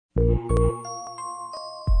So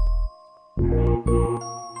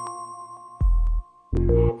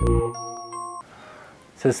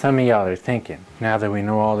some of y'all are thinking, now that we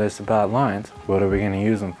know all this about lines, what are we going to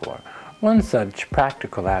use them for? One such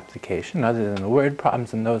practical application, other than the word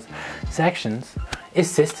problems in those sections,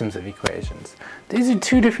 is systems of equations. These are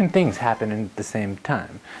two different things happening at the same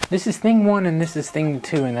time. This is thing one and this is thing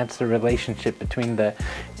two, and that's the relationship between the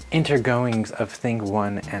intergoings of thing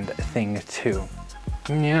one and thing two.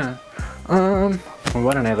 Yeah. Well,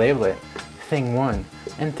 why don't I label it thing one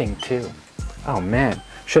and thing two? Oh man,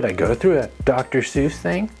 should I go through a Dr. Seuss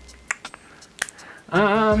thing?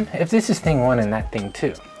 If this is thing one and that thing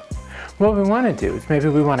two, what we want to do is maybe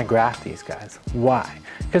we want to graph these guys. Why?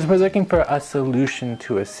 Because we're looking for a solution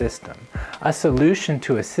to a system. A solution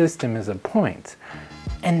to a system is a point,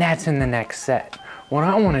 and that's in the next set. What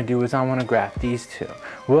I want to do is I want to graph these two.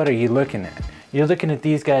 What are you looking at? You're looking at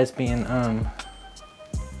these guys being,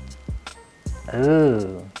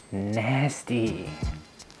 oh, nasty.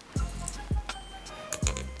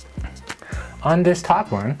 On this top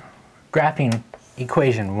one, graphing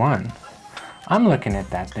equation one, I'm looking at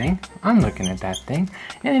that thing,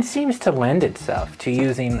 and it seems to lend itself to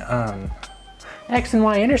using x and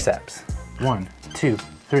y intercepts. 1, 2,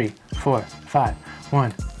 3, 4, 5.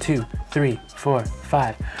 1, 2, 3, 4,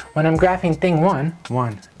 5. When I'm graphing thing one,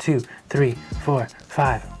 1, 2, 3, 4,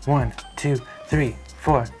 5. 1, 2, 3,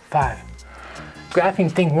 4, 5. Graphing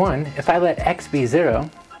thing one, if I let x be 0,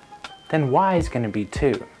 then y is going to be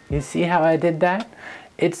 2. You see how I did that?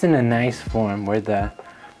 It's in a nice form where the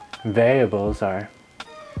variables are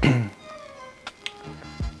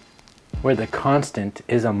where the constant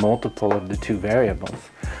is a multiple of the two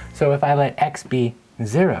variables. So if I let x be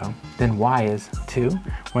 0, then y is 2.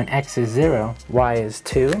 When x is 0, y is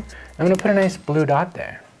 2. I'm going to put a nice blue dot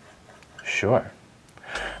there. Sure.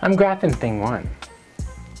 I'm graphing thing 1.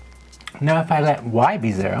 Now if I let y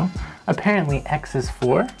be 0, apparently x is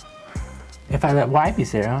 4. If I let y be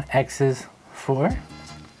 0, x is 4.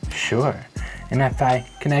 Sure. And if I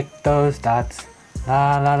connect those dots,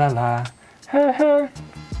 la la la la, ha ha,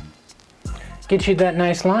 get you that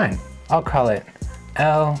nice line. I'll call it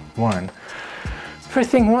L1. For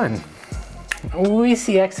thing 1, we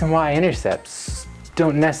see x and y intercepts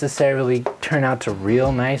don't necessarily turn out to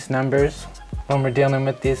real nice numbers when we're dealing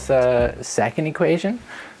with this second equation.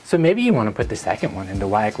 So maybe you want to put the second one into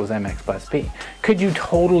y equals mx plus b. Could you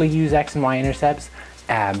totally use x and y intercepts?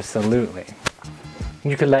 Absolutely.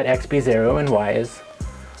 You could let x be 0 and y is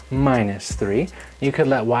minus 3. You could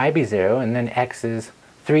let y be 0 and then x is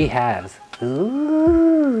 3/2.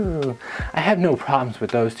 Ooh, I have no problems with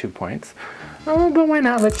those 2 points. Oh, but why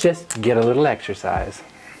not? Let's just get a little exercise.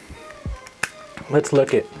 Let's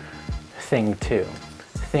look at thing 2.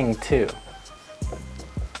 Thing 2.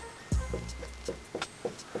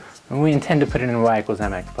 And we intend to put it in y equals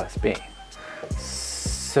mx plus b.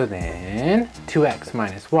 So then 2x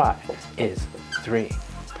minus y is 3.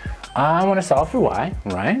 I want to solve for y,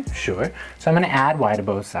 right? Sure. So I'm going to add y to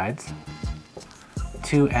both sides.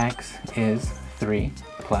 2x is 3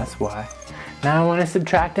 plus y. Now I want to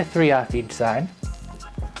subtract a 3 off each side.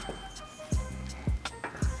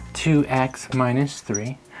 2x minus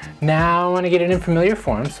 3. Now I want to get it in familiar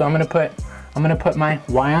form, so I'm going to put my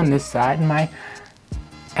y on this side and my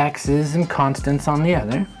x's and constants on the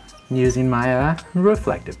other, using my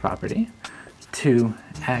reflective property.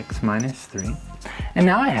 2x minus 3. And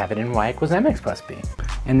now I have it in y equals mx plus b.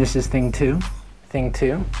 And this is thing 2. Thing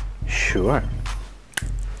 2? Sure.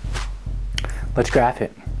 Let's graph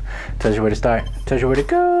it. Tells you where to start. Tells you where to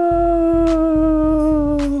go.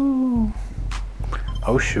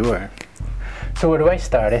 Oh, sure. So where do I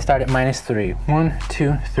start? I start at minus 3. 1,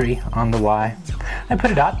 2, 3 on the y. I put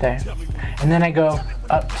a dot there. And then I go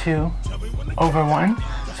up 2 over 1.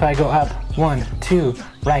 So I go up 1, 2,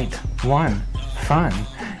 right, 1. Fun.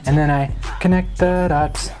 And then I connect the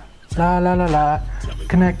dots. La la la la.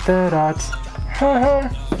 Connect the dots. Ha ha.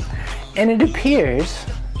 And it appears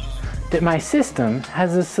that my system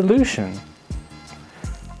has a solution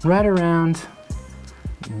right around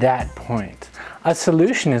that point. A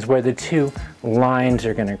solution is where the two lines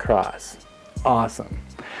are going to cross. Awesome.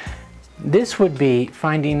 This would be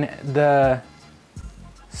finding the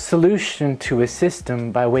solution to a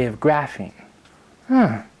system by way of graphing.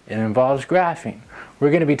 It involves graphing. We're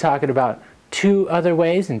going to be talking about 2 other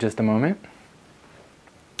ways in just a moment.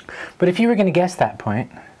 But if you were going to guess that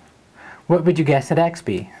point, what would you guess at x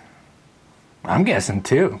be? I'm guessing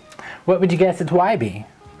 2. What would you guess at y be?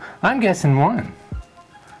 I'm guessing 1.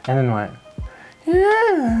 And then what?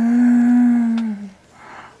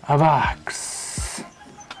 A box.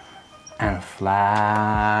 And a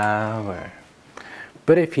flower.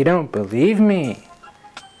 But if you don't believe me,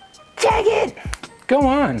 check it! Go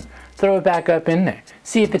on, throw it back up in there.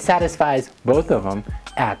 See if it satisfies both of them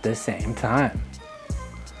at the same time.